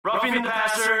Roughing the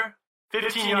passer,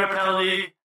 15-yard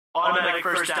penalty, automatic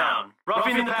first down.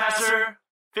 Roughing the passer,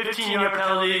 15-yard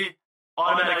penalty,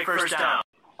 automatic first down.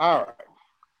 All right.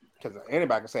 Because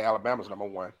anybody can say Alabama's number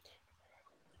one.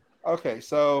 Okay,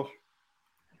 so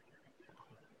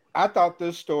I thought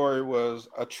this story was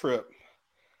a trip.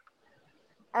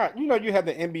 All right, you have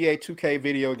the NBA 2K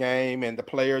video game, and the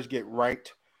players get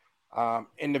ranked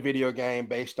in the video game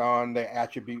based on their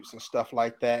attributes and stuff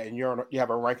like that. And you have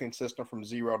a ranking system from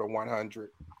 0 to 100.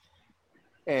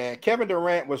 And Kevin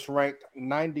Durant was ranked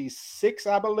 96,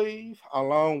 I believe,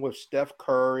 along with Steph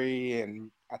Curry and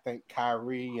I think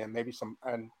Kyrie and maybe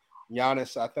and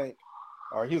Giannis, I think.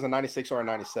 Or he was a 96 or a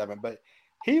 97. But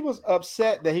he was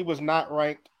upset that he was not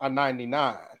ranked a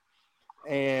 99.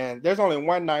 And there's only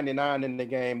 199 in the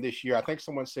game this year. I think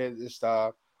someone said it's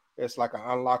like an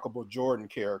unlockable Jordan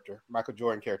character, Michael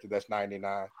Jordan character that's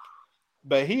 99.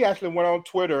 But he actually went on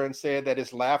Twitter and said that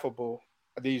it's laughable,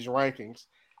 these rankings.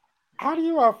 How do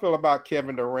you all feel about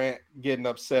Kevin Durant getting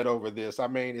upset over this? I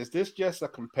mean, is this just a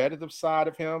competitive side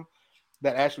of him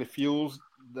that actually fuels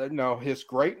his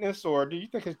greatness, or do you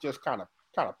think it's just kind of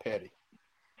petty?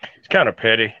 It's kind of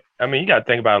petty. I mean, you got to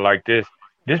think about it like this.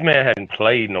 This man hadn't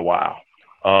played in a while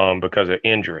because of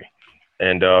injury.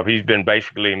 And he's been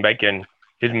basically making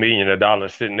his millions of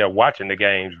dollars sitting there watching the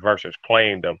games versus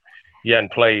playing them. He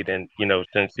hadn't played since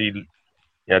I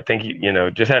think he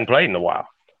just hadn't played in a while.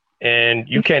 And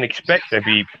you can't expect to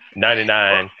be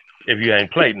 99 if you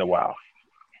ain't played in a while.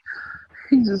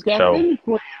 He just got finished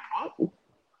playing.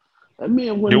 That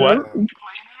man went hurt. He played in the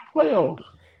playoffs.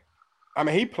 I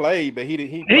mean, he played, but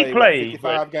he played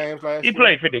 55 games last year. He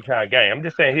played 55 games. I'm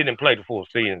just saying he didn't play the full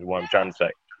season is what I'm trying to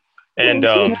say. And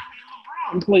LeBron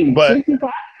played 65?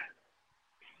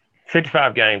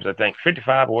 55 games, I think.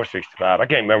 55 or 65. I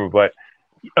can't remember. But,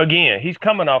 again, he's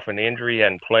coming off an injury,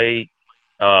 hadn't played.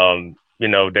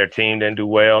 Their team didn't do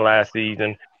well last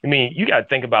season. I mean, you got to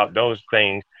think about those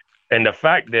things. And the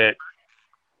fact that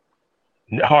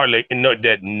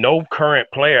that no current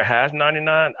player has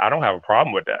 99, I don't have a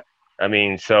problem with that.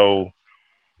 Jordan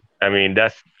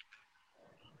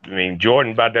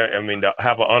to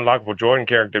have an unlockable Jordan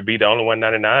character be the only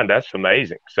 199, that's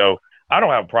amazing. So I don't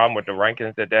have a problem with the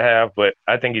rankings that they have, but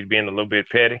I think he's being a little bit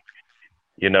petty.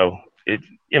 You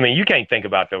can't think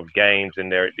about those games in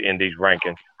these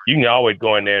rankings. You can always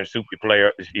go in there and soup your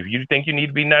player. If you think you need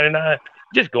to be 99,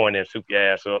 just go in there and soup your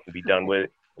ass up and be done with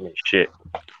it. Shit.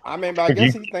 But I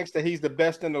guess he thinks that he's the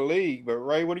best in the league. But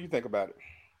Ray, what do you think about it?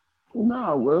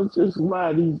 No, well, it's just a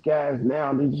lot of these guys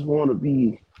now, they just want to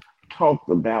be talked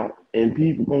about, and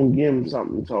people going to give them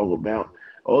something to talk about.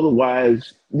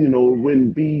 Otherwise, it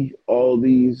wouldn't be all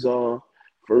these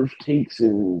first takes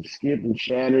and Skip and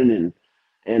Shannon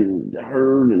and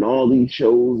Heard and all these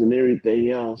shows and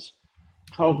everything else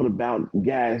talking about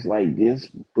guys like this,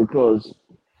 because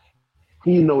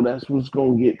that's what's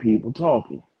going to get people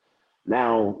talking.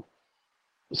 Now,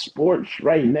 sports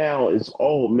right now is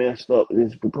all messed up, and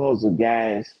it's because of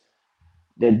guys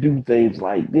that do things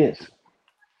like this.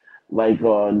 Like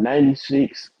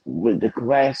 96, with the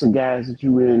class of guys that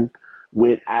you in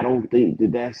with, I don't think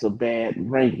that's a bad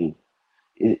ranking.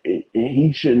 And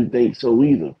he shouldn't think so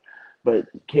either. But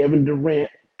Kevin Durant,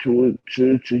 to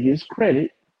his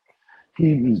credit,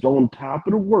 he was on top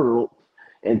of the world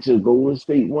until Golden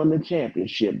State won the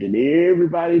championship. Then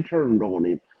everybody turned on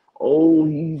him. Oh,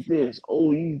 he's this.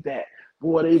 Oh, he's that.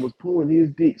 Boy, they was pulling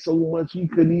his dick so much he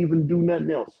couldn't even do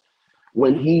nothing else.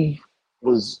 When he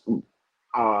was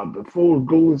before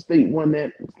Golden State won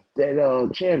that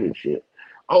championship.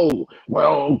 Oh,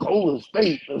 well, Golden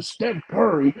State, Steph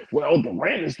Curry, well,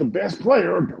 Durant is the best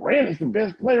player. Durant is the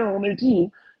best player on their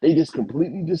team. They just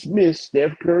completely dismissed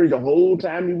Steph Curry the whole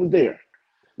time he was there.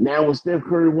 Now when Steph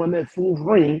Curry won that fourth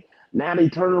ring, now they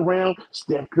turn around,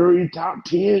 Steph Curry top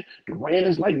 10, Durant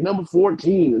is like number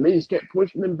 14, and they just kept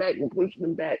pushing them back and pushing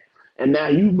them back. And now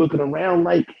you looking around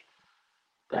like,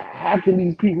 how can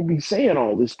these people be saying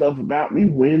all this stuff about me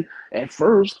when at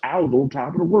first I was on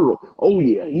top of the world? Oh,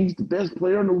 yeah, he's the best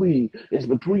player in the league. It's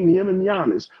between him and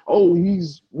Giannis. Oh,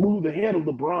 he's moved ahead of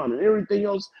LeBron and everything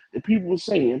else that people were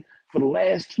saying for the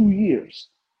last 2 years.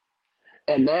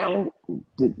 And now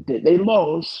that they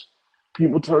lost,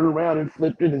 people turn around and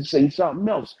flip it and say something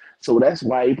else. So that's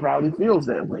why he probably feels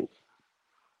that way.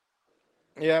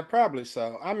 Yeah, probably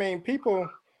so. I mean,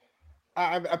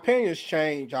 opinions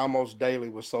change almost daily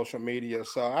with social media,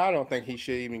 so I don't think he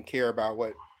should even care about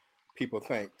what people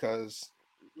think, because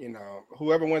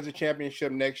whoever wins the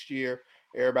championship next year,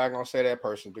 everybody gonna say that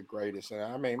person's the greatest. And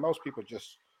I mean, most people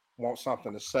just want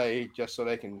something to say just so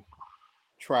they can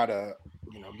try to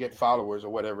get followers or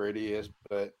whatever it is.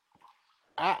 But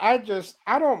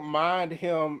I don't mind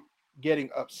him getting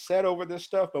upset over this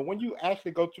stuff, but when you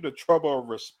actually go through the trouble of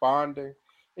responding,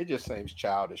 it just seems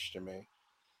childish to me.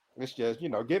 It's just,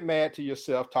 get mad to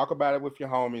yourself, talk about it with your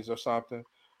homies or something.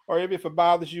 Or if it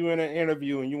bothers you in an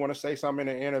interview and you want to say something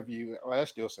in an interview, well, that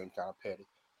still seems kind of petty.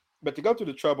 But to go through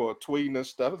the trouble of tweeting and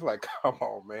stuff, it's like, come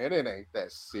on, man, it ain't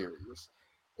that serious.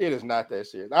 It is not that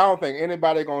serious. I don't think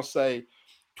anybody gonna say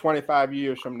 25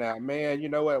 years from now, man, you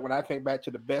know what? When I think back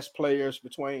to the best players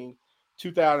between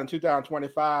 2000 and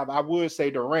 2025, I would say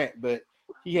Durant, but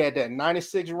he had that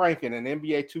 96 ranking in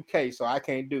NBA 2K, so I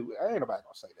can't do it. Ain't nobody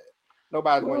gonna say that.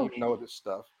 Nobody's gonna Well, even know this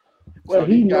stuff. well, So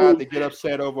he these guys knows that get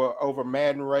upset over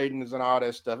Madden ratings and all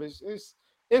that stuff,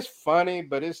 it's funny,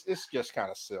 but it's just kind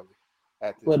of silly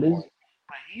at this But point.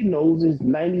 he knows it's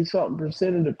 90 something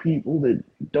percent of the people that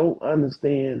don't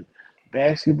understand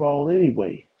basketball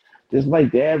anyway. Just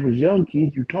like the average young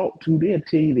kid you talk to, they'll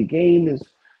tell you the game is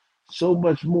so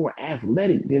much more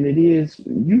athletic than it is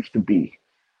used to be.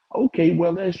 Okay,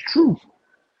 well that's true.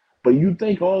 But you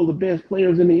think all the best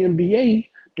players in the NBA,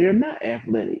 they're not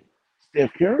athletic.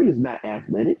 Steph Curry is not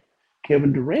athletic.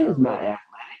 Kevin Durant is Not not really.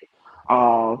 athletic.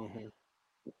 Uh, Hmm.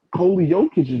 Cole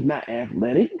Jokic is not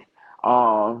athletic.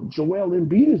 Joel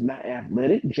Embiid is not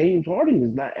athletic. James Harden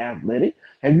is not athletic.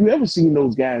 Have you ever seen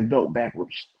those guys dunk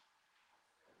backwards?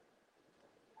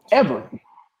 Ever? So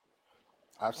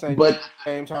I've seen But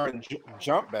James Harden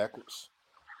jump backwards,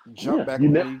 yeah, when you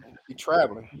never. he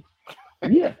traveling.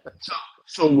 Yeah.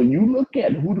 So when you look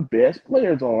at who the best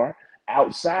players are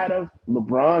outside of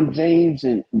LeBron James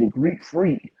and the Greek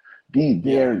Freak,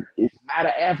 Yeah. it's not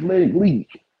an athletic league.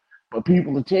 But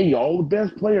people will tell you all the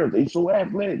best players, they so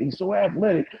athletic,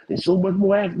 they're so much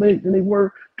more athletic than they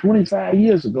were 25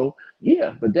 years ago.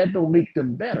 Yeah, but that don't make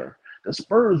them better. The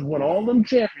Spurs won all No. them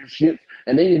championships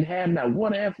and they didn't have not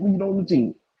one athlete on the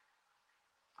team.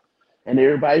 And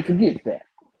everybody Yeah. forgets that.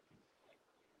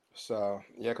 So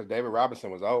yeah, because David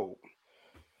Robinson was old,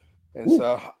 and Yeah.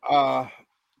 so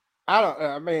I don't.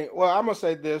 I mean, well, I'm gonna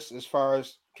say this as far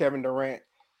as Kevin Durant,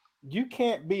 you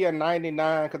can't be a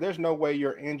 99 because there's no way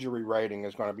your injury rating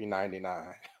is going to be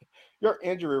 99. Your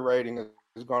injury rating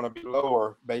is going to be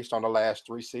lower based on the last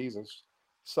 3 seasons.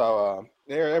 So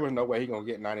there was no way he's going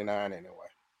to get 99 anyway.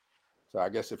 So I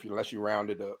guess unless you round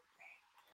it up.